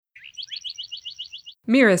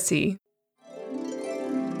Miracy.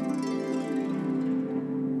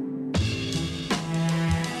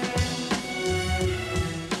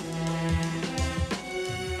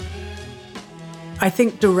 I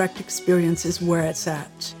think direct experience is where it's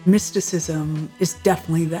at. Mysticism is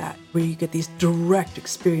definitely that, where you get these direct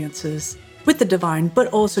experiences with the divine, but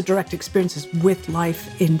also direct experiences with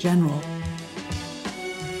life in general.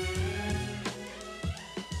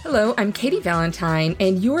 Hello, I'm Katie Valentine,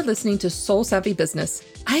 and you're listening to Soul Savvy Business.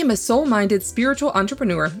 I am a soul-minded spiritual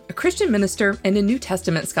entrepreneur, a Christian minister, and a New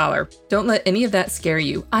Testament scholar. Don't let any of that scare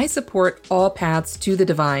you. I support all paths to the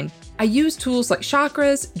divine. I use tools like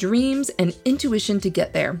chakras, dreams, and intuition to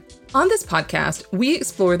get there. On this podcast, we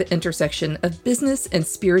explore the intersection of business and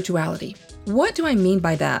spirituality. What do I mean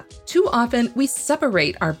by that? Too often, we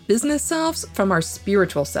separate our business selves from our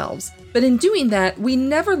spiritual selves. But in doing that, we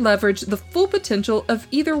never leverage the full potential of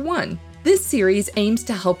either one. This series aims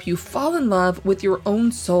to help you fall in love with your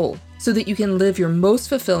own soul so that you can live your most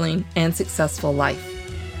fulfilling and successful life.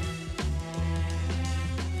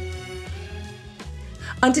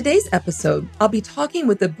 On today's episode, I'll be talking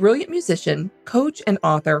with a brilliant musician, coach, and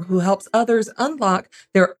author who helps others unlock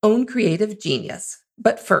their own creative genius.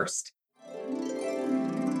 But first,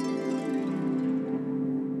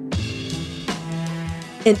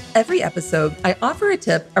 in every episode, I offer a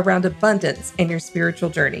tip around abundance in your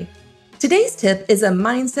spiritual journey. Today's tip is a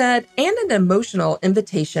mindset and an emotional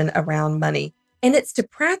invitation around money, and it's to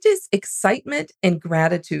practice excitement and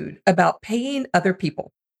gratitude about paying other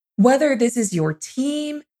people. Whether this is your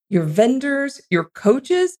team, your vendors, your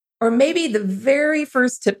coaches, or maybe the very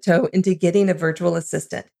first tiptoe into getting a virtual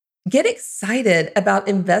assistant, get excited about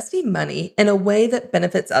investing money in a way that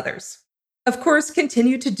benefits others. Of course,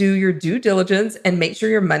 continue to do your due diligence and make sure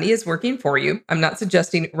your money is working for you. I'm not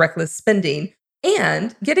suggesting reckless spending.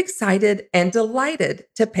 And get excited and delighted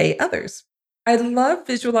to pay others. I love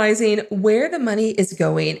visualizing where the money is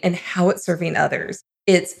going and how it's serving others.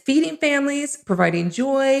 It's feeding families, providing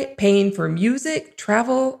joy, paying for music,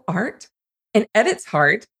 travel, art. And at its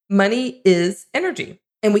heart, money is energy.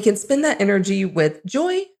 And we can spend that energy with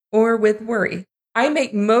joy or with worry. I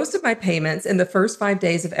make most of my payments in the first 5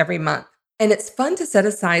 days of every month. And it's fun to set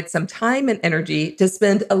aside some time and energy to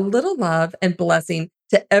spend a little love and blessing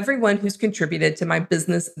to everyone who's contributed to my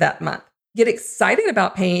business that month. Get excited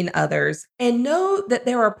about paying others and know that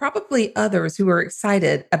there are probably others who are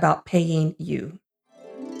excited about paying you.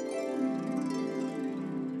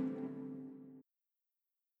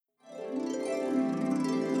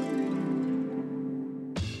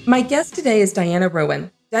 My guest today is Diana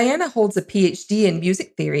Rowan. Diana holds a PhD in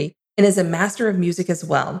music theory and is a master of music as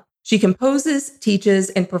well. She composes, teaches,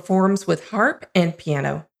 and performs with harp and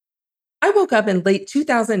piano. I woke up in late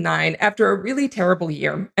 2009 after a really terrible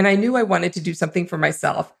year, and I knew I wanted to do something for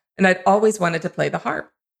myself, and I'd always wanted to play the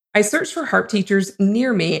harp. I searched for harp teachers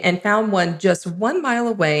near me and found one just 1 mile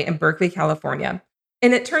away in Berkeley, California.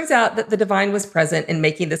 And it turns out that the divine was present in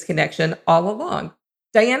making this connection all along.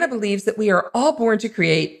 Diana believes that we are all born to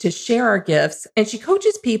create, to share our gifts, and she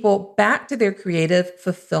coaches people back to their creative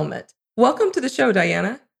fulfillment. Welcome to the show,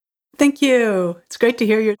 Diana. Thank you. It's great to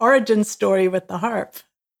hear your origin story with the harp.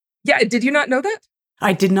 Yeah, did you not know that?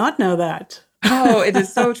 I did not know that. Oh, it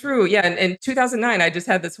is so true. Yeah, in 2009, I just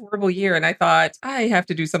had this horrible year and I thought, I have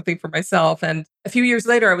to do something for myself. And a few years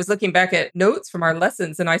later, I was looking back at notes from our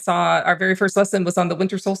lessons and I saw our very first lesson was on the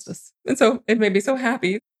winter solstice. And so it made me so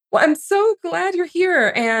happy. Well, I'm so glad you're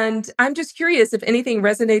here. And I'm just curious if anything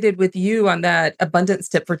resonated with you on that abundance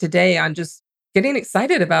tip for today on just getting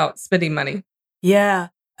excited about spending money. Yeah.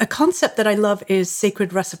 A concept that I love is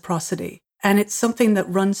sacred reciprocity. And it's something that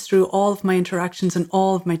runs through all of my interactions and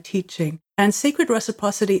all of my teaching. And sacred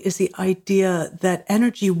reciprocity is the idea that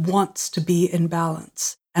energy wants to be in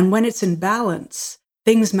balance. And when it's in balance,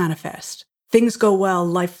 things manifest. Things go well,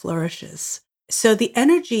 life flourishes. So the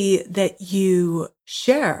energy that you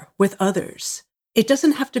share with others, it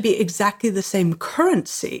doesn't have to be exactly the same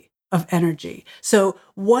currency of energy. So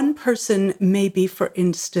one person may be, for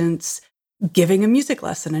instance, giving a music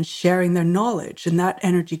lesson and sharing their knowledge, and that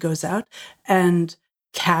energy goes out and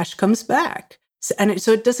cash comes back. So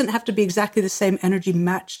it doesn't have to be exactly the same energy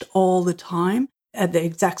matched all the time at the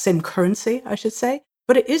exact same currency, I should say,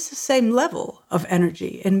 but it is the same level of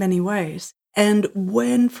energy in many ways. And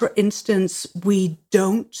when, for instance, we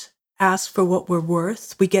don't ask for what we're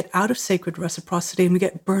worth, we get out of sacred reciprocity and we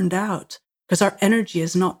get burned out because our energy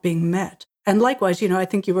is not being met. And likewise, I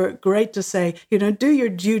think you were great to say, do your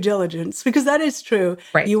due diligence, because that is true.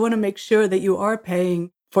 Right. You want to make sure that you are paying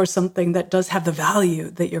for something that does have the value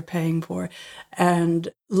that you're paying for. And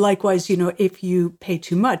likewise, if you pay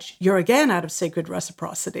too much, you're again out of sacred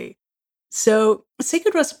reciprocity. So,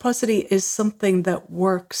 sacred reciprocity is something that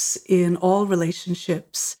works in all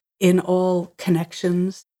relationships, in all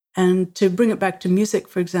connections. And to bring it back to music,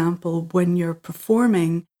 for example, when you're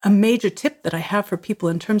performing, a major tip that I have for people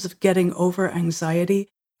in terms of getting over anxiety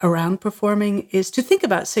around performing is to think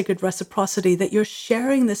about sacred reciprocity, that you're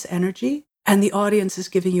sharing this energy and the audience is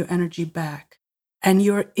giving you energy back. And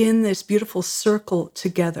you're in this beautiful circle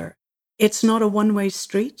together. It's not a one-way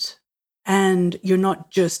street. And you're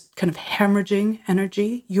not just kind of hemorrhaging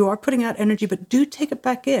energy. You are putting out energy, but do take it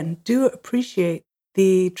back in. Do appreciate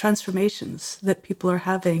the transformations that people are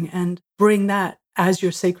having and bring that as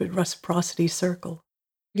your sacred reciprocity circle.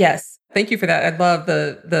 Yes. Thank you for that. I love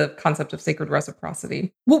the concept of sacred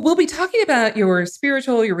reciprocity. We'll be talking about your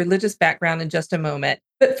spiritual, your religious background in just a moment.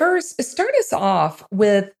 But first, start us off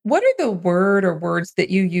with what are the word or words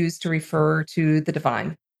that you use to refer to the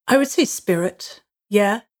divine? I would say spirit.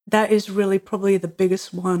 Yeah, that is really probably the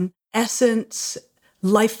biggest one. Essence,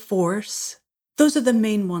 life force. Those are the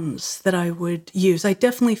main ones that I would use. I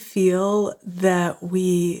definitely feel that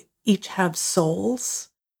we each have souls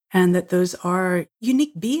and that those are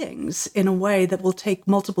unique beings in a way that will take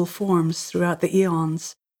multiple forms throughout the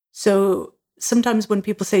eons. So sometimes when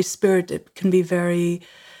people say spirit, it can be very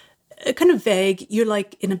kind of vague. You're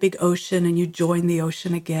like in a big ocean and you join the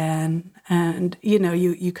ocean again and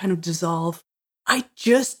you kind of dissolve. I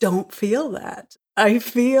just don't feel that. I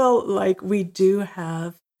feel like we do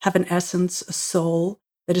have an essence, a soul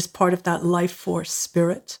that is part of that life force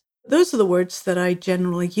spirit. Those are the words that I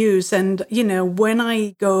generally use. And, when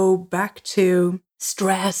I go back to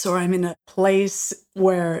stress or I'm in a place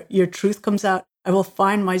where your truth comes out, I will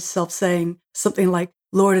find myself saying something like,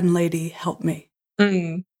 Lord and Lady, help me.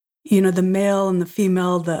 Mm. The male and the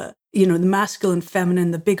female, the masculine,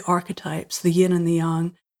 feminine, the big archetypes, the yin and the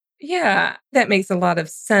yang. Yeah, that makes a lot of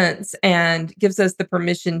sense and gives us the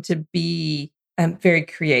permission to be very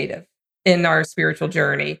creative in our spiritual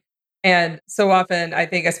journey. And so often, I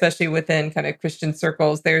think, especially within kind of Christian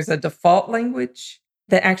circles, there's a default language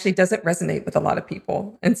that actually doesn't resonate with a lot of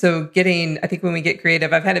people. And so, I think when we get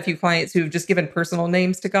creative, I've had a few clients who've just given personal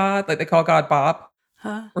names to God, like they call God Bob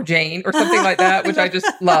Huh? or Jane or something like that, which I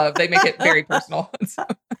just love. They make it very personal. So,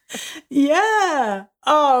 Yeah.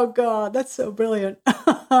 Oh, God, that's so brilliant.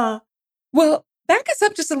 well, back us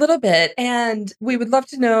up just a little bit, and we would love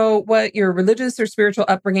to know what your religious or spiritual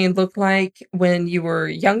upbringing looked like when you were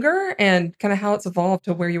younger and kind of how it's evolved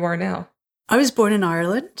to where you are now. I was born in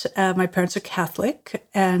Ireland. My parents are Catholic,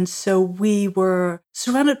 and so we were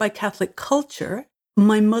surrounded by Catholic culture.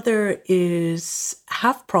 My mother is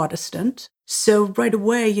half Protestant. So right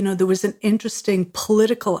away, there was an interesting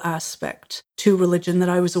political aspect to religion that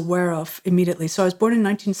I was aware of immediately. So I was born in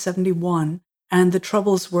 1971, and the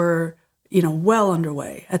Troubles were, well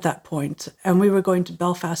underway at that point. And we were going to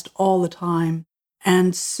Belfast all the time.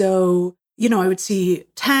 And so I would see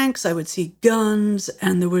tanks, I would see guns,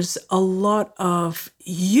 and there was a lot of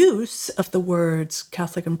use of the words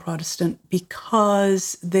Catholic and Protestant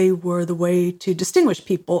because they were the way to distinguish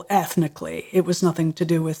people ethnically. It was nothing to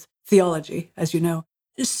do with theology, as you know.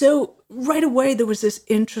 So right away, there was this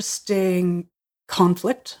interesting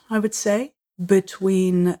conflict, I would say,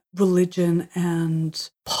 between religion and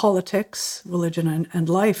politics, religion and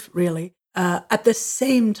life, really. At the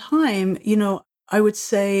same time, I would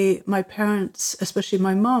say my parents, especially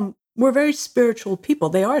my mom, were very spiritual people.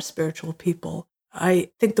 They are spiritual people.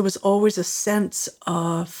 I think there was always a sense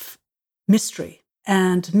of mystery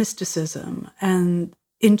and mysticism and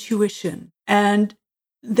intuition. And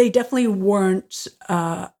they definitely weren't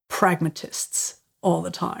pragmatists all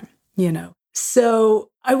the time. So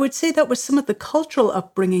I would say that was some of the cultural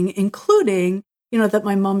upbringing, including, that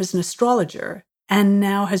my mom is an astrologer and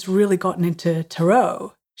now has really gotten into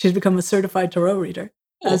tarot. She's become a certified tarot reader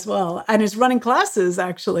as well, and is running classes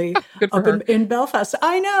actually Good for up her. in Belfast.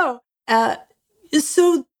 I know.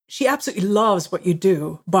 So she absolutely loves what you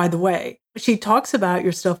do, by the way. She talks about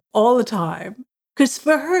your stuff all the time. Because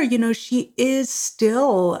for her, she is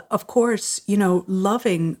still, of course,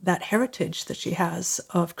 loving that heritage that she has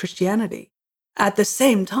of Christianity. At the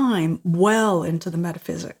same time, well into the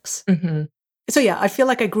metaphysics. Hmm. So yeah, I feel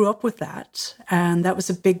like I grew up with that. And that was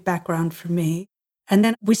a big background for me. And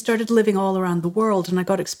then we started living all around the world, and I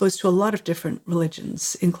got exposed to a lot of different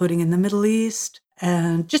religions, including in the Middle East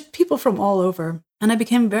and just people from all over. And I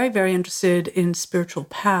became very, very interested in spiritual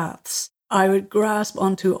paths. I would grasp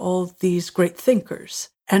onto all these great thinkers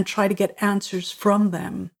and try to get answers from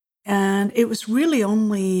them. And it was really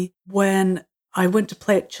only when I went to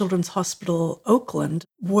play at Children's Hospital Oakland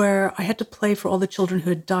where I had to play for all the children who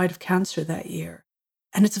had died of cancer that year.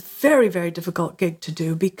 And it's a very, very difficult gig to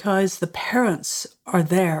do because the parents are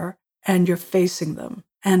there and you're facing them.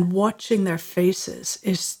 And watching their faces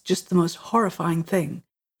is just the most horrifying thing.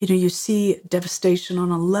 You see devastation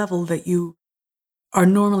on a level that you are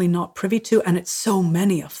normally not privy to, and it's so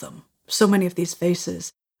many of them, so many of these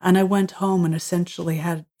faces. And I went home and essentially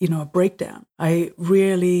had, a breakdown. I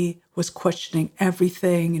really was questioning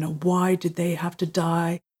everything, why did they have to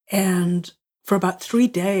die? And for about 3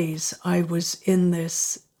 days, I was in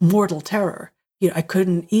this mortal terror. I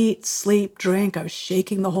couldn't eat, sleep, drink. I was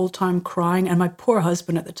shaking the whole time, crying. And my poor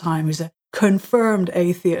husband at the time, who's a confirmed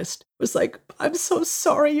atheist, was like, I'm so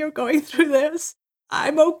sorry you're going through this.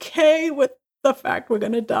 I'm okay with the fact we're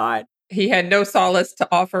going to die. He had no solace to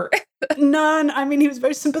offer. None. I mean, he was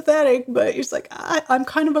very sympathetic, but he's like, I'm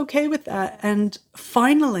kind of okay with that. And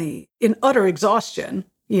finally, in utter exhaustion,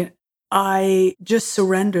 I just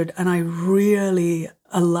surrendered, and I really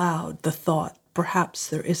allowed the thought, perhaps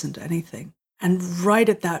there isn't anything. And right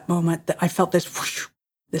at that moment, I felt this whoosh,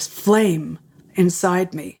 this flame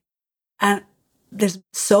inside me. And this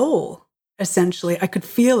soul, essentially, I could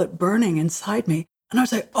feel it burning inside me. And I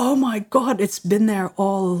was like, oh my God, it's been there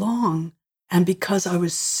all along. And because I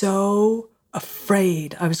was so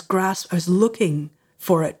afraid, I was looking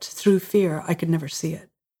for it through fear, I could never see it.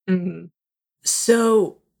 Mm-hmm.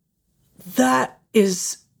 So that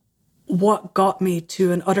is what got me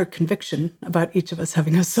to an utter conviction about each of us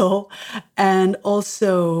having a soul, and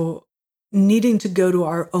also needing to go to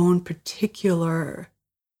our own particular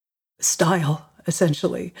style,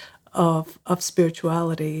 essentially, of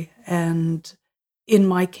spirituality. And in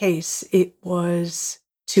my case, it was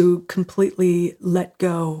to completely let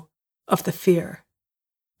go of the fear,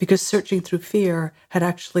 because searching through fear had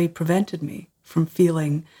actually prevented me from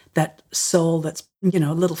feeling that soul that's,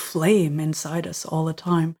 a little flame inside us all the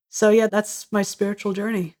time. So yeah, that's my spiritual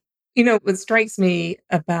journey. What strikes me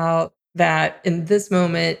about that in this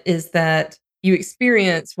moment is that you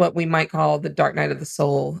experience what we might call the dark night of the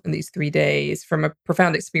soul in these 3 days from a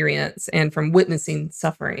profound experience and from witnessing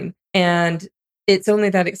suffering. And it's only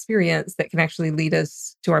that experience that can actually lead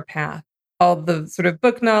us to our path. All the sort of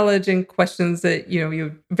book knowledge and questions that,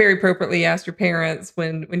 you very appropriately asked your parents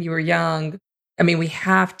when you were young. I mean, we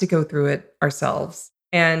have to go through it ourselves.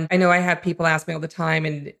 And I know I have people ask me all the time,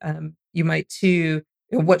 and you might too,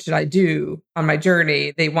 what should I do on my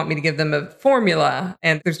journey? They want me to give them a formula,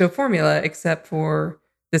 and there's no formula except for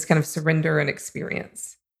this kind of surrender and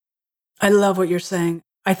experience. I love what you're saying.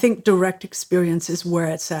 I think direct experience is where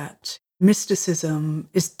it's at. Mysticism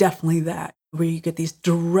is definitely that, where you get these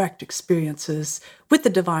direct experiences with the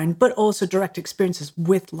divine, but also direct experiences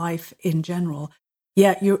with life in general.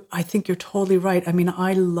 Yeah, I think you're totally right. I mean,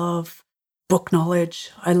 I love book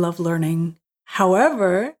knowledge. I love learning.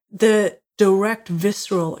 However, the direct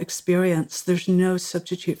visceral experience, there's no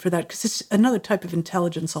substitute for that, because it's another type of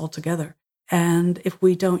intelligence altogether. And if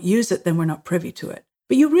we don't use it, then we're not privy to it.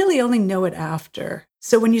 But you really only know it after.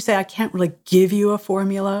 So when you say, I can't really give you a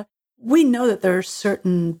formula, we know that there are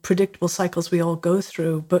certain predictable cycles we all go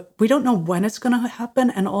through, but we don't know when it's going to happen.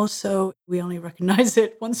 And also, we only recognize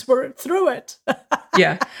it once we're through it.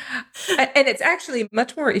 Yeah. And it's actually a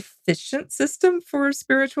much more efficient system for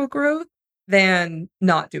spiritual growth than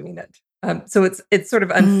not doing it. So it's sort of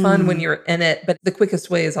unfun when you're in it, but the quickest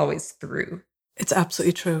way is always through. It's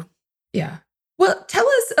absolutely true. Yeah. Well, tell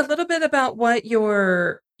us a little bit about what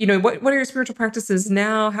your, what are your spiritual practices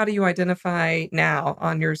now? How do you identify now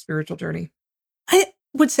on your spiritual journey? I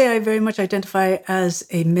would say I very much identify as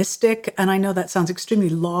a mystic, and I know that sounds extremely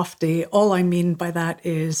lofty. All I mean by that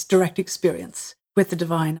is direct experience with the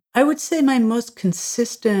divine. I would say my most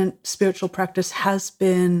consistent spiritual practice has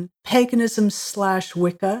been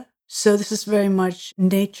paganism/Wicca. So this is very much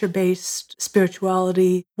nature-based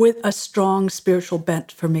spirituality with a strong spiritual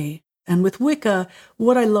bent for me. And with Wicca,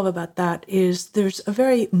 what I love about that is there's a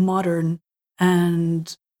very modern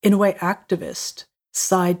and, in a way, activist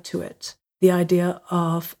side to it. The idea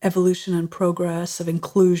of evolution and progress, of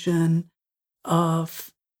inclusion,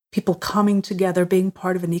 of people coming together, being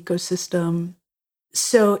part of an ecosystem.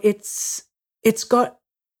 So it's got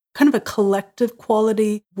kind of a collective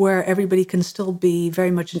quality where everybody can still be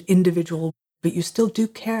very much an individual, but you still do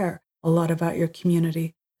care a lot about your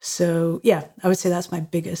community. So yeah, I would say that's my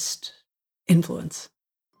biggest influence.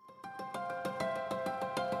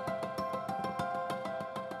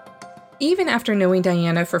 Even after knowing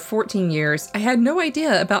Diana for 14 years, I had no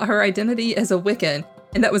idea about her identity as a Wiccan,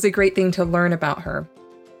 and that was a great thing to learn about her.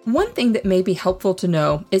 One thing that may be helpful to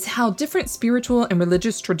know is how different spiritual and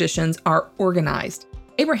religious traditions are organized.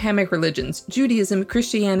 Abrahamic religions, Judaism,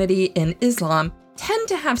 Christianity, and Islam tend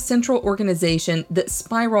to have central organization that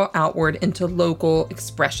spiral outward into local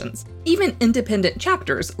expressions. Even independent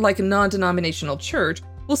chapters, like a non-denominational church,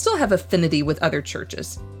 will still have affinity with other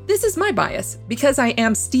churches. This is my bias. Because I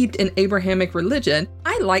am steeped in Abrahamic religion,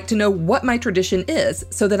 I like to know what my tradition is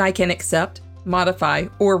so that I can accept, modify,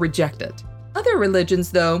 or reject it. Other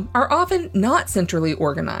religions, though, are often not centrally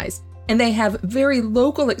organized, and they have very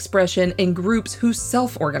local expression in groups who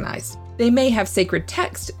self-organize. They may have sacred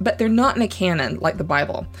text, but they're not in a canon like the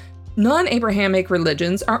Bible. Non-Abrahamic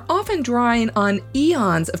religions are often drawing on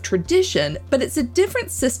eons of tradition, but it's a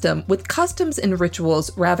different system with customs and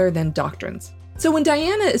rituals rather than doctrines. So when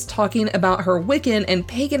Diana is talking about her Wiccan and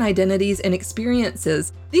pagan identities and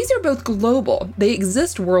experiences, these are both global. They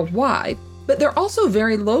exist worldwide, but they're also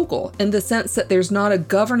very local in the sense that there's not a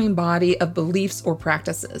governing body of beliefs or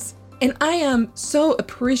practices. And I am so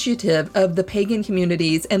appreciative of the pagan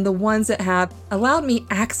communities and the ones that have allowed me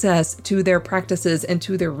access to their practices and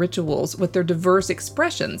to their rituals with their diverse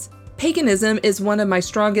expressions. Paganism is one of my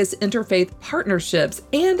strongest interfaith partnerships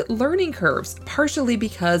and learning curves, partially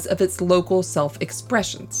because of its local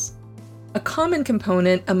self-expressions. A common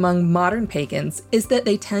component among modern pagans is that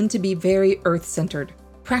they tend to be very earth-centered.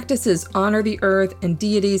 Practices honor the earth, and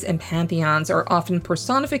deities and pantheons are often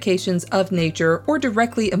personifications of nature or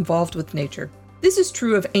directly involved with nature. This is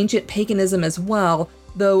true of ancient paganism as well,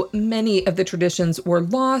 though many of the traditions were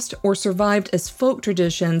lost or survived as folk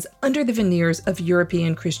traditions under the veneers of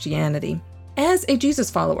European Christianity. As a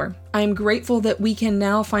Jesus follower, I am grateful that we can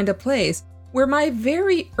now find a place where my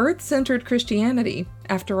very earth-centered Christianity,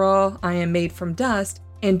 after all, I am made from dust,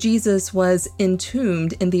 and Jesus was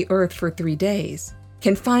entombed in the earth for 3 days,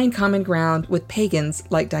 can find common ground with pagans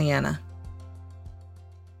like Diana.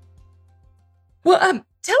 Well,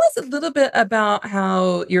 tell us a little bit about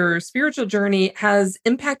how your spiritual journey has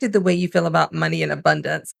impacted the way you feel about money and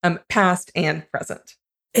abundance, past and present.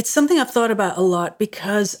 It's something I've thought about a lot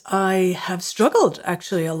because I have struggled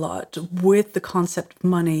actually a lot with the concept of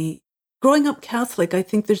money. Growing up Catholic, I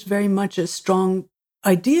think there's very much a strong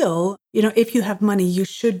ideal, if you have money, you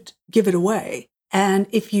should give it away. And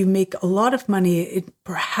if you make a lot of money,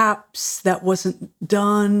 perhaps that wasn't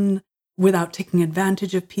done without taking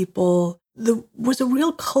advantage of people. There was a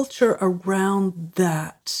real culture around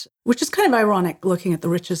that, which is kind of ironic looking at the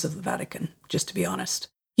riches of the Vatican, just to be honest.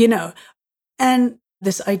 And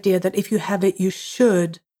this idea that if you have it, you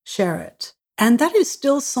should share it. And that is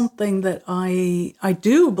still something that I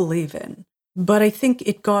do believe in, but I think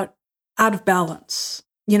it got out of balance.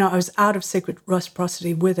 I was out of sacred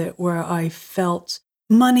reciprocity with it, where I felt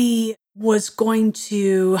money was going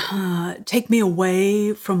to take me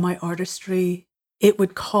away from my artistry. It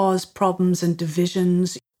would cause problems and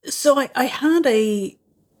divisions. So I had a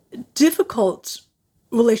difficult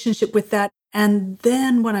relationship with that. And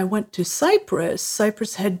then when I went to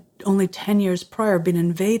Cyprus had only 10 years prior been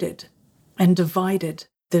invaded and divided.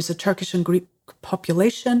 There's a Turkish and Greek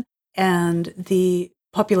population, and the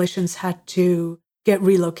populations had to get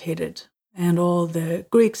relocated. And all the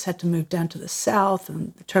Greeks had to move down to the south,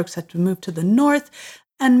 and the Turks had to move to the north.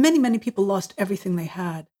 And many, many people lost everything they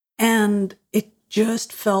had. And it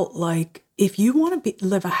just felt like, if you want to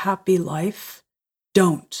live a happy life,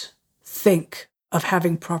 don't think of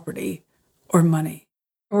having property or money.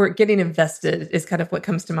 Or getting invested is kind of what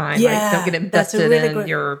comes to mind. Yeah, don't get invested in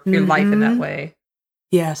your life in that way.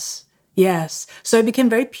 Yes. So I became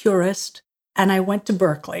very purist, and I went to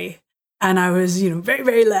Berkeley. And I was, very,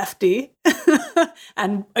 very lefty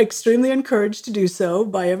and extremely encouraged to do so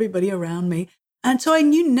by everybody around me. And so I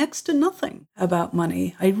knew next to nothing about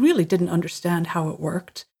money. I really didn't understand how it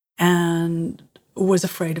worked and was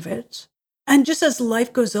afraid of it. And just as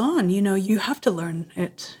life goes on, you have to learn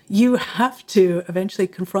it. You have to eventually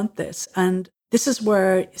confront this. And this is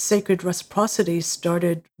where sacred reciprocity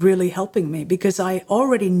started really helping me, because I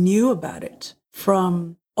already knew about it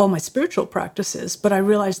from all my spiritual practices, but I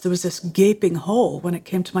realized there was this gaping hole when it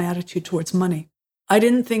came to my attitude towards money. I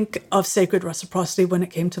didn't think of sacred reciprocity when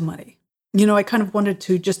it came to money. I kind of wanted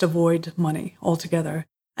to just avoid money altogether.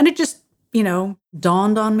 And it just,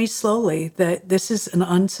 dawned on me slowly that this is an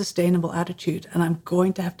unsustainable attitude, and I'm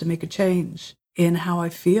going to have to make a change in how I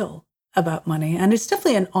feel about money. And it's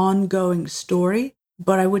definitely an ongoing story,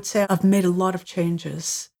 but I would say I've made a lot of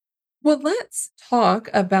changes. Well, let's talk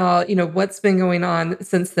about, what's been going on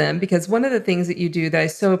since then, because one of the things that you do that I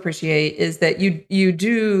so appreciate is that you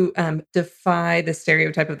do defy the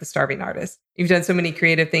stereotype of the starving artist. You've done so many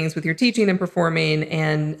creative things with your teaching and performing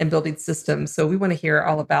and building systems. So we want to hear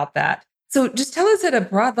all about that. So just tell us at a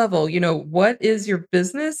broad level, what is your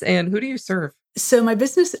business and who do you serve? So my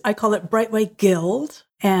business, I call it Brightway Guild.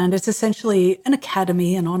 And it's essentially an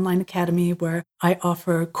academy, an online academy where I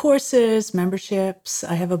offer courses, memberships.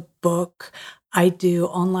 I have a book. I do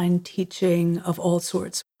online teaching of all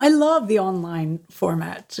sorts. I love the online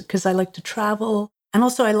format because I like to travel and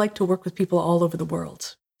also I like to work with people all over the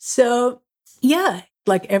world. So, yeah,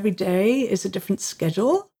 like every day is a different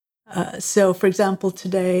schedule. So, for example,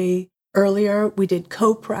 today, earlier, we did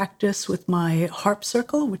co-practice with my Harp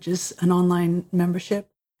Circle, which is an online membership.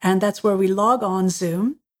 And that's where we log on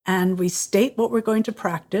Zoom and we state what we're going to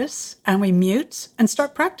practice and we mute and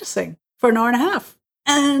start practicing for an hour and a half.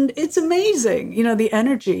 And it's amazing, the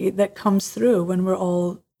energy that comes through when we're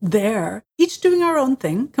all there, each doing our own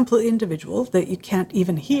thing, completely individual, that you can't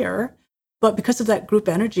even hear. But because of that group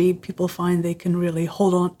energy, people find they can really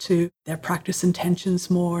hold on to their practice intentions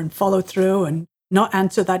more and follow through and not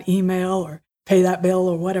answer that email or pay that bill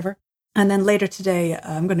or whatever. And then later today,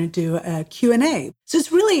 I'm going to do a Q&A. So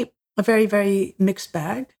it's really a very, very mixed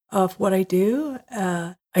bag of what I do.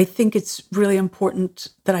 I think it's really important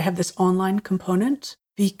that I have this online component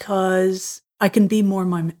because I can be more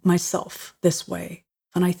myself this way.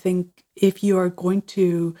 And I think if you are going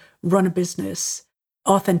to run a business,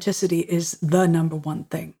 authenticity is the number one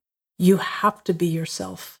thing. You have to be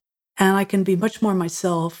yourself. And I can be much more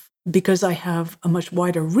myself because I have a much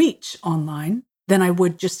wider reach online than I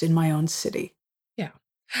would just in my own city. Yeah.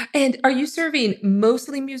 And are you serving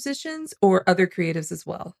mostly musicians or other creatives as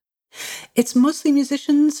well? It's mostly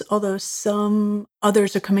musicians, although some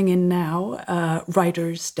others are coming in now,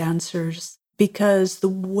 writers, dancers, because the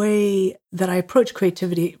way that I approach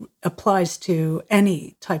creativity applies to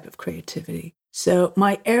any type of creativity. So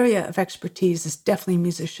my area of expertise is definitely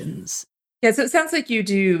musicians. Yeah, so it sounds like you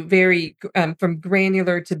do very from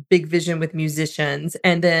granular to big vision with musicians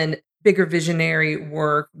and then bigger visionary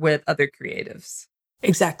work with other creatives.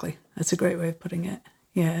 Exactly. That's a great way of putting it.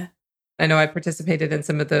 Yeah. I know I participated in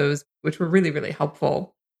some of those, which were really, really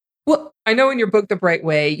helpful. Well, I know in your book, The Bright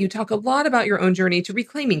Way, you talk a lot about your own journey to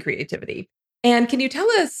reclaiming creativity. And can you tell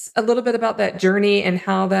us a little bit about that journey and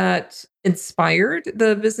how that inspired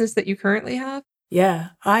the business that you currently have? Yeah.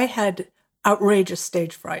 I had outrageous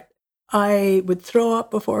stage fright. I would throw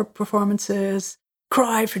up before performances,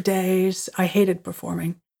 cry for days. I hated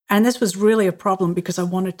performing. And this was really a problem because I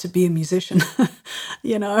wanted to be a musician.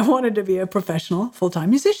 I wanted to be a professional full-time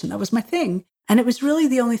musician. That was my thing. And it was really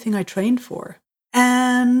the only thing I trained for.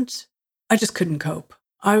 And I just couldn't cope.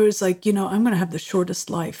 I was like, I'm going to have the shortest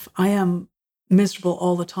life. I am miserable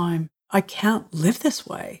all the time. I can't live this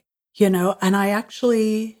way, and I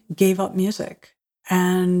actually gave up music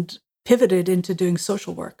and pivoted into doing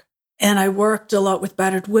social work. And I worked a lot with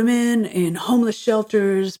battered women in homeless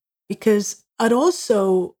shelters because I'd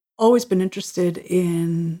also always been interested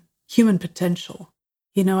in human potential.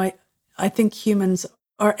 I think humans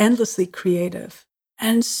are endlessly creative.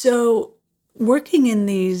 And so working in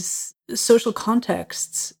these social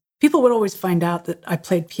contexts, people would always find out that I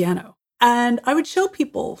played piano. And I would show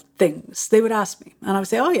people things. They would ask me, and I would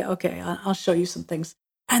say, oh, yeah, okay, I'll show you some things.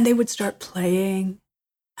 And they would start playing,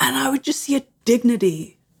 and I would just see a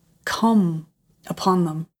dignity come upon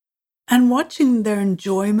them. And watching their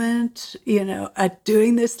enjoyment, at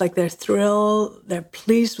doing this, like their thrill, they're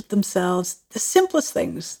pleased with themselves, the simplest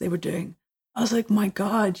things they were doing. I was like, my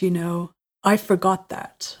God, I forgot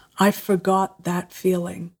that. I forgot that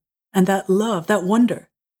feeling and that love, that wonder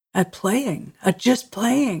at playing, at just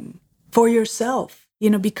playing for yourself,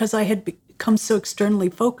 because I had become so externally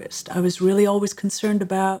focused. I was really always concerned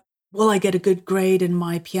about, will I get a good grade in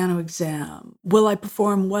my piano exam? Will I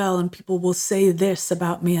perform well and people will say this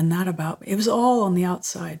about me and that about me? It was all on the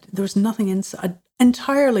outside. There was nothing inside. I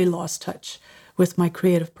entirely lost touch with my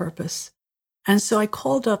creative purpose. And so I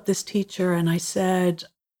called up this teacher and I said,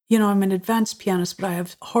 I'm an advanced pianist, but I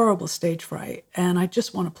have horrible stage fright and I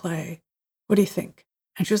just want to play. What do you think?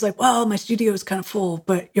 And she was like, well, my studio is kind of full,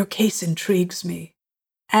 but your case intrigues me.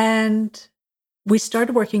 And we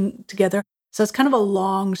started working together. So it's kind of a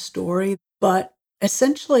long story, but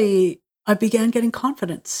essentially I began getting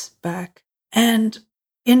confidence back. And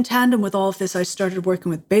in tandem with all of this, I started working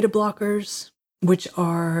with beta blockers, which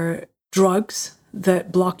are drugs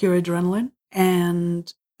that block your adrenaline.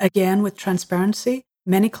 And again, with transparency,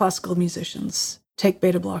 many classical musicians take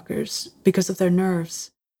beta blockers because of their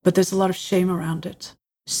nerves, but there's a lot of shame around it.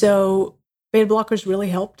 So beta blockers really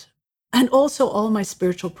helped. And also all my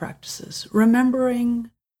spiritual practices,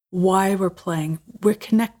 remembering why we're playing, we're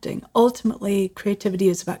connecting. Ultimately, creativity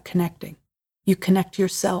is about connecting. You connect to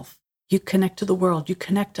yourself, you connect to the world, you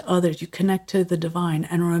connect to others, you connect to the divine,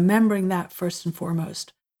 and remembering that first and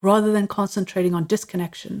foremost, rather than concentrating on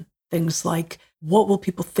disconnection. Things like, what will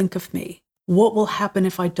people think of me? What will happen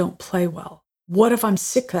if I don't play well? What if I'm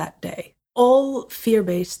sick that day? All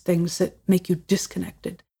fear-based things that make you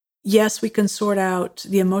disconnected. Yes, we can sort out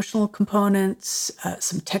the emotional components,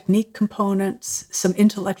 some technique components, some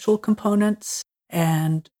intellectual components.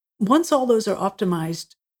 And once all those are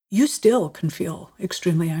optimized, you still can feel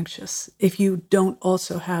extremely anxious if you don't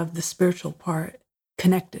also have the spiritual part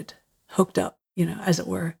connected, hooked up, as it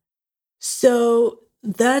were. So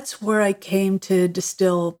that's where I came to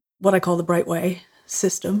distill what I call the Bright Way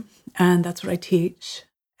system. And that's what I teach.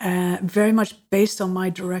 Very much based on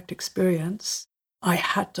my direct experience, I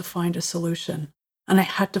had to find a solution, and I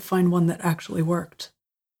had to find one that actually worked.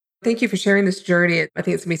 Thank you for sharing this journey. I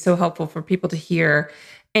think it's going to be so helpful for people to hear.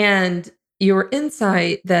 And your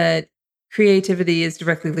insight that creativity is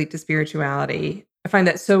directly linked to spirituality. I find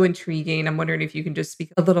that so intriguing. I'm wondering if you can just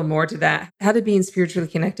speak a little more to that. How did being spiritually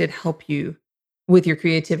connected help you with your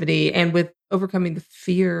creativity and with overcoming the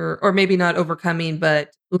fear, or maybe not overcoming,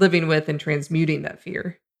 but living with and transmuting that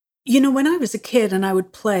fear? When I was a kid and I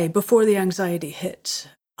would play before the anxiety hit,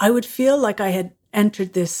 I would feel like I had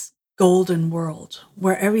entered this golden world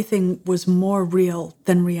where everything was more real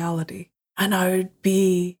than reality. And I would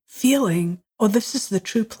be feeling, oh, this is the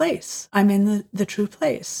true place. I'm in the true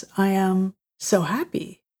place. I am so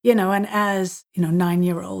happy. And as,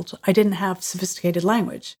 9-year-old, I didn't have sophisticated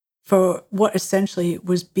language for what essentially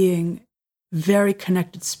was being very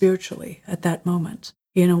connected spiritually at that moment.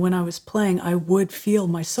 When I was playing, I would feel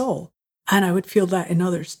my soul, and I would feel that in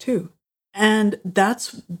others too. And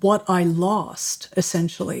that's what I lost,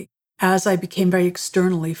 essentially, as I became very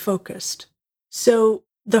externally focused. So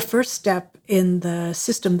the first step in the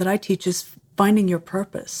system that I teach is finding your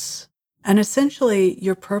purpose. And essentially,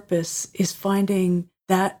 your purpose is finding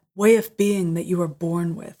that way of being that you were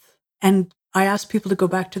born with. And I ask people to go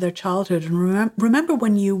back to their childhood and remember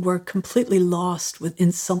when you were completely lost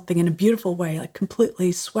within something in a beautiful way, like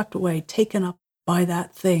completely swept away, taken up by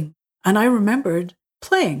that thing. And I remembered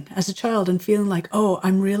playing as a child and feeling like, oh,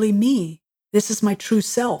 I'm really me. This is my true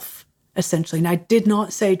self, essentially. And I did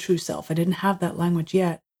not say true self. I didn't have that language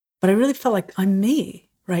yet, but I really felt like I'm me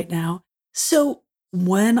right now. So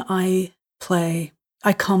when I play,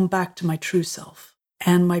 I come back to my true self.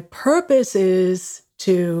 And my purpose is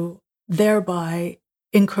to thereby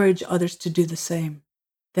encourage others to do the same.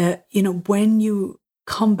 That, when you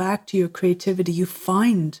come back to your creativity, you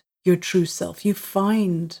find your true self, you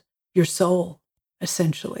find your soul,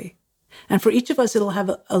 essentially. And for each of us, it'll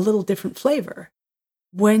have a little different flavor.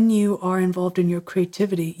 When you are involved in your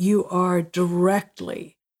creativity, you are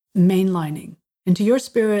directly mainlining into your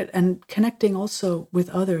spirit and connecting also with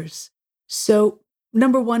others. So,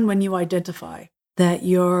 number one, when you identify that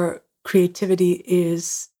your creativity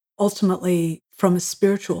is ultimately from a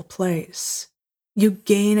spiritual place, you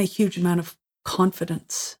gain a huge amount of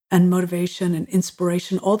confidence and motivation and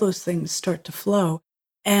inspiration. All those things start to flow.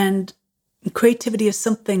 And creativity is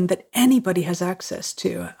something that anybody has access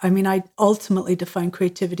to. I mean, I ultimately define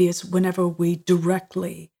creativity as whenever we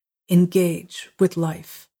directly engage with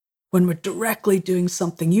life. When we're directly doing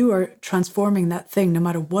something, you are transforming that thing no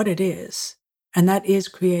matter what it is. And that is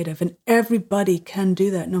creative. And everybody can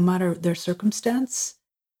do that no matter their circumstance.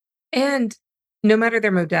 And no matter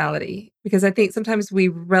their modality, because I think sometimes we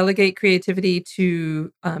relegate creativity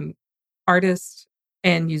to artists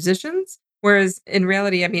and musicians, whereas in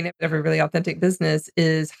reality, I mean, every really authentic business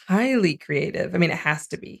is highly creative. I mean, it has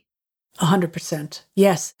to be. 100%.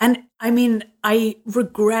 Yes. And I mean, I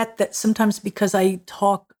regret that sometimes because I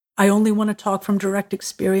only want to talk from direct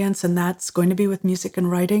experience, and that's going to be with music and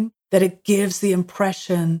writing, that it gives the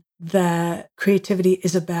impression that creativity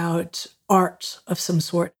is about art of some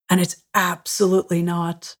sort. And it's absolutely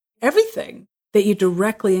not. Everything that you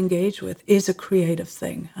directly engage with is a creative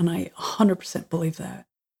thing. And I 100% believe that.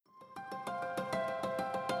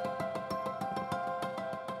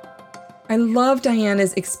 I love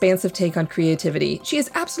Diana's expansive take on creativity. She is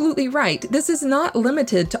absolutely right. This is not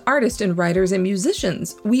limited to artists and writers and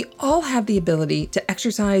musicians. We all have the ability to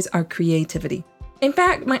exercise our creativity. In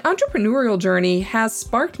fact, my entrepreneurial journey has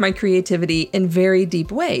sparked my creativity in very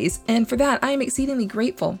deep ways, and for that, I am exceedingly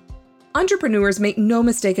grateful. Entrepreneurs, make no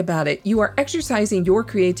mistake about it, you are exercising your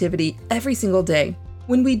creativity every single day.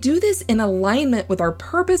 When we do this in alignment with our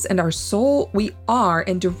purpose and our soul, we are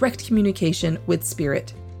in direct communication with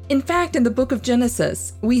Spirit. In fact, in the book of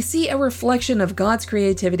Genesis, we see a reflection of God's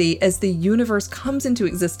creativity as the universe comes into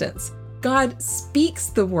existence. God speaks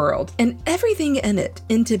the world and everything in it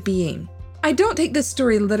into being. I don't take this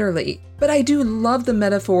story literally, but I do love the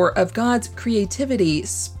metaphor of God's creativity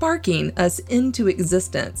sparking us into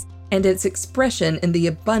existence and its expression in the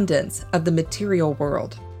abundance of the material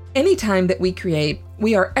world. Anytime that we create,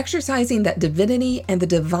 we are exercising that divinity and the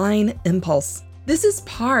divine impulse. This is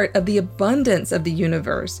part of the abundance of the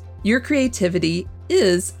universe. Your creativity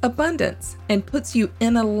is abundance and puts you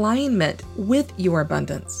in alignment with your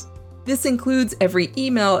abundance. This includes every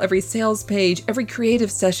email, every sales page, every creative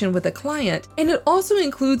session with a client, and it also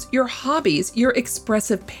includes your hobbies, your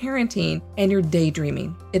expressive parenting, and your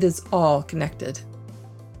daydreaming. It is all connected.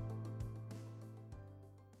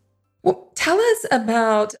 Well, tell us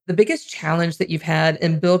about the biggest challenge that you've had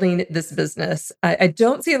in building this business. I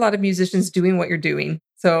don't see a lot of musicians doing what you're doing,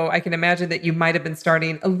 so I can imagine that you might have been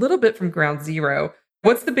starting a little bit from ground zero.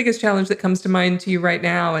 What's the biggest challenge that comes to mind to you right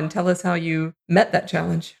now? And tell us how you met that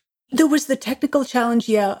challenge. There was the technical challenge,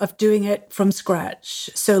 of doing it from scratch.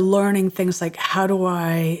 So learning things like, how do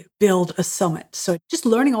I build a summit? So just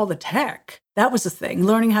learning all the tech, that was a thing,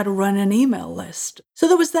 learning how to run an email list. So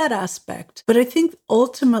there was that aspect. But I think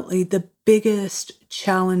ultimately the biggest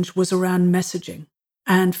challenge was around messaging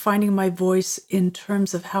and finding my voice in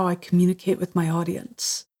terms of how I communicate with my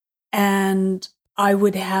audience. And I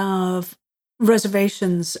would have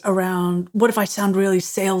reservations around, what if I sound really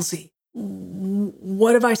salesy?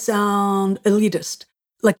 What if I sound elitist?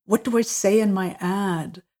 Like, what do I say in my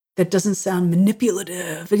ad that doesn't sound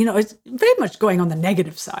manipulative? It's very much going on the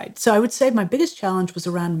negative side. So I would say my biggest challenge was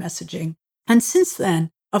around messaging. And since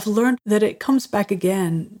then, I've learned that it comes back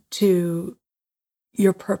again to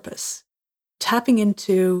your purpose. Tapping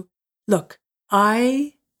into, look,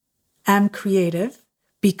 I am creative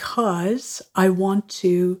because I want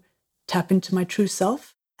to tap into my true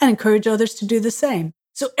self and encourage others to do the same.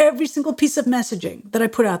 So every single piece of messaging that I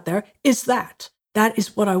put out there is that. That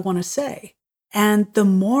is what I want to say. And the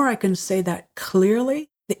more I can say that clearly,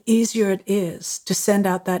 the easier it is to send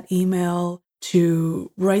out that email,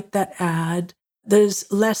 to write that ad.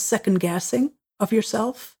 There's less second guessing of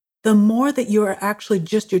yourself. The more that you are actually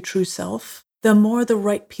just your true self, the more the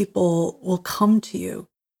right people will come to you.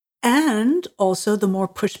 And also the more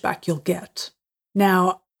pushback you'll get.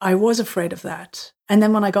 Now, I was afraid of that. And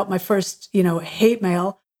then when I got my first, hate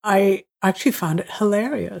mail, I actually found it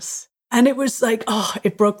hilarious. And it was like,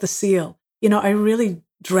 it broke the seal. I really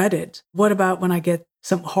dreaded, what about when I get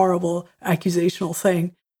some horrible accusational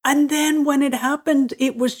thing? And then when it happened,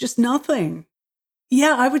 it was just nothing.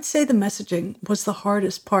 Yeah, I would say the messaging was the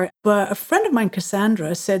hardest part. But a friend of mine,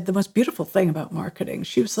 Cassandra, said the most beautiful thing about marketing.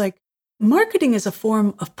 She was like, marketing is a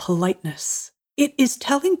form of politeness. It is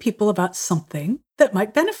telling people about something that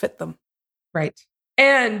might benefit them. Right.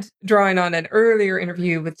 And drawing on an earlier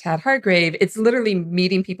interview with Tad Hargrave, it's literally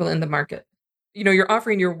meeting people in the market. You're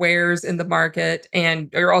offering your wares in the market and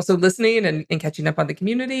you're also listening and catching up on the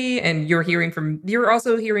community, and you're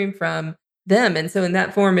also hearing from them. And so in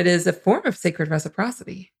that form, it is a form of sacred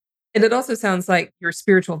reciprocity. And it also sounds like your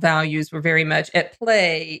spiritual values were very much at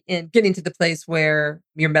play in getting to the place where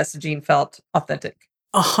your messaging felt authentic.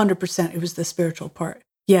 100%. It was the spiritual part.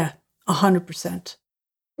 Yeah, 100%.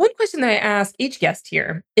 One question that I ask each guest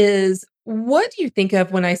here is, what do you think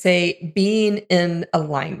of when I say being in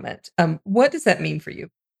alignment? What does that mean for you?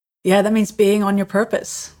 Yeah, that means being on your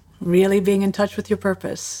purpose, really being in touch with your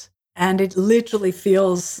purpose. And it literally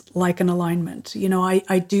feels like an alignment.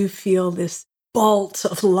 I do feel this bolt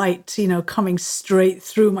of light, coming straight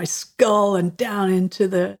through my skull and down into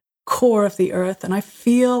the core of the earth. And I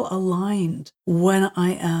feel aligned when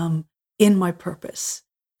I am in my purpose.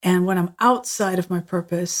 And when I'm outside of my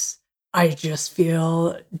purpose, I just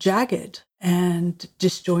feel jagged and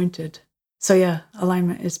disjointed. So yeah,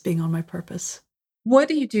 alignment is being on my purpose. What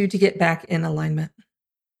do you do to get back in alignment?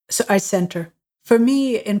 So I center. For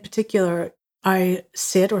me in particular, I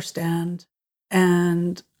sit or stand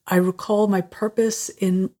and I recall my purpose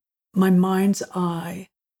in my mind's eye.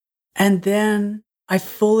 And then I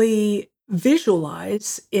fully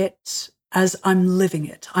visualize it as I'm living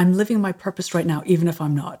it. I'm living my purpose right now, even if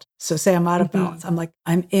I'm not. So say I'm out of balance. I'm like,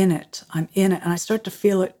 I'm in it. And I start to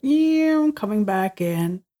feel it coming back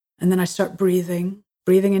in. And then I start breathing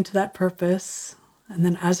into that purpose. And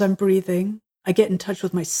then as I'm breathing, I get in touch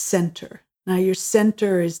with my center. Now your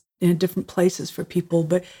center is in different places for people,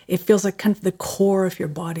 but it feels like kind of the core of your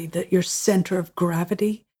body, that your center of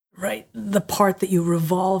gravity, right? The part that you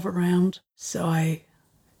revolve around. So I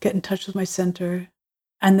get in touch with my center.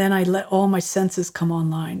 And then I let all my senses come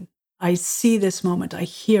online. I see this moment, I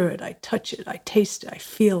hear it, I touch it, I taste it, I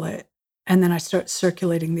feel it. And then I start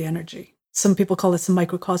circulating the energy. Some people call this a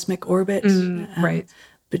microcosmic orbit. Right.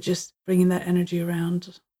 But just bringing that energy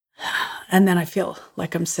around. And then I feel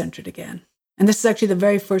like I'm centered again. And this is actually the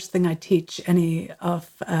very first thing I teach any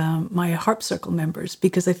of my Harp Circle members,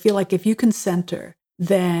 because I feel like if you can center,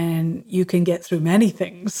 then you can get through many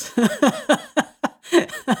things.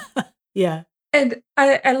 Yeah. And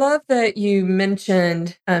I love that you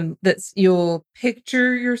mentioned that you'll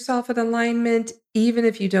picture yourself in alignment, even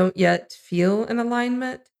if you don't yet feel in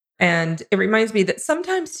alignment. And it reminds me that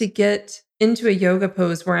sometimes to get into a yoga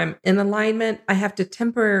pose where I'm in alignment, I have to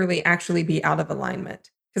temporarily actually be out of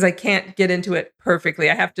alignment because I can't get into it perfectly.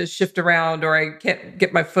 I have to shift around or I can't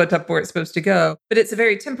get my foot up where it's supposed to go. But it's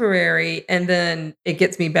very temporary. And then it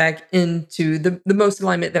gets me back into the most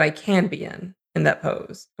alignment that I can be in that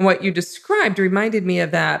pose. And what you described reminded me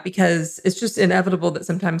of that because it's just inevitable that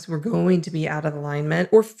sometimes we're going to be out of alignment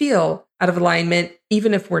or feel out of alignment,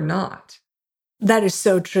 even if we're not. That is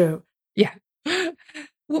so true. Yeah.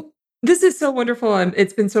 Well, this is so wonderful.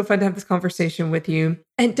 It's been so fun to have this conversation with you.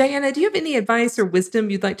 And Diana, do you have any advice or wisdom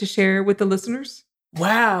you'd like to share with the listeners?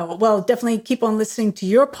 Wow. Well, definitely keep on listening to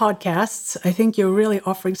your podcasts. I think you're really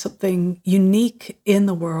offering something unique in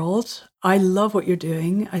the world. I love what you're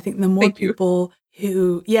doing. I think the more Thank you. people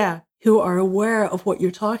who are aware of what you're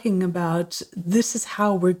talking about, this is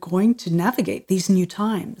how we're going to navigate these new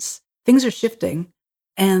times. Things are shifting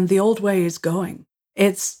and the old way is going.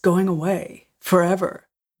 It's going away forever.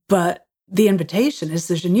 But the invitation is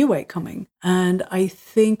there's a new way coming. And I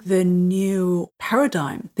think the new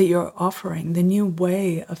paradigm that you're offering, the new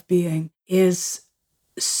way of being is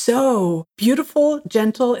so beautiful,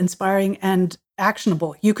 gentle, inspiring, and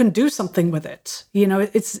actionable. You can do something with it. You know,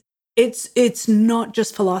 it's not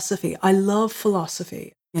just philosophy. I love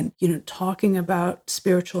philosophy and, talking about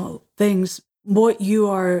spiritual things. What you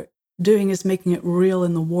are doing is making it real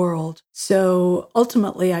in the world. So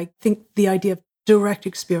ultimately, I think the idea of direct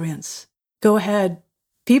experience. Go ahead,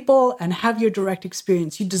 people, and have your direct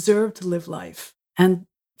experience. You deserve to live life and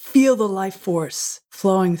feel the life force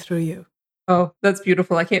flowing through you. Oh, that's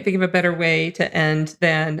beautiful. I can't think of a better way to end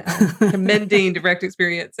than commending direct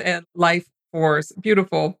experience and life force.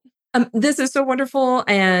 Beautiful. This is so wonderful.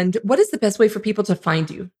 And what is the best way for people to find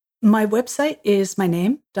you? My website is my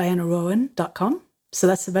name, dianarowan.com. So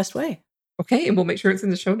that's the best way. Okay. And we'll make sure it's in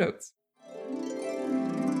the show notes.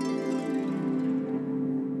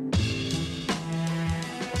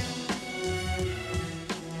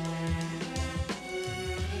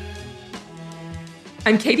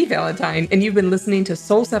 I'm Katie Valentine, and you've been listening to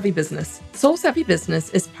Soul Savvy Business. Soul Savvy Business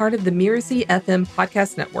is part of the Miracy FM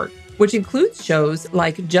podcast network, which includes shows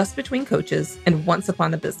like Just Between Coaches and Once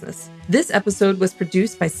Upon a Business. This episode was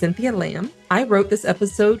produced by Cynthia Lamb. I wrote this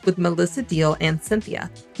episode with Melissa Deal and Cynthia.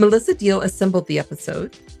 Melissa Deal assembled the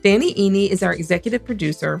episode. Danny Eny is our executive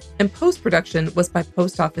producer, and post-production was by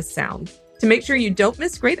Post Office Sound. To make sure you don't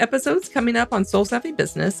miss great episodes coming up on Soul Savvy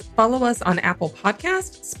Business, follow us on Apple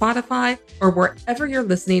Podcasts, Spotify, or wherever you're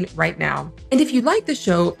listening right now. And if you like the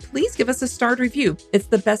show, please give us a starred review. It's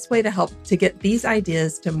the best way to help to get these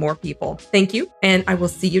ideas to more people. Thank you, and I will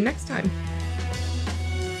see you next time.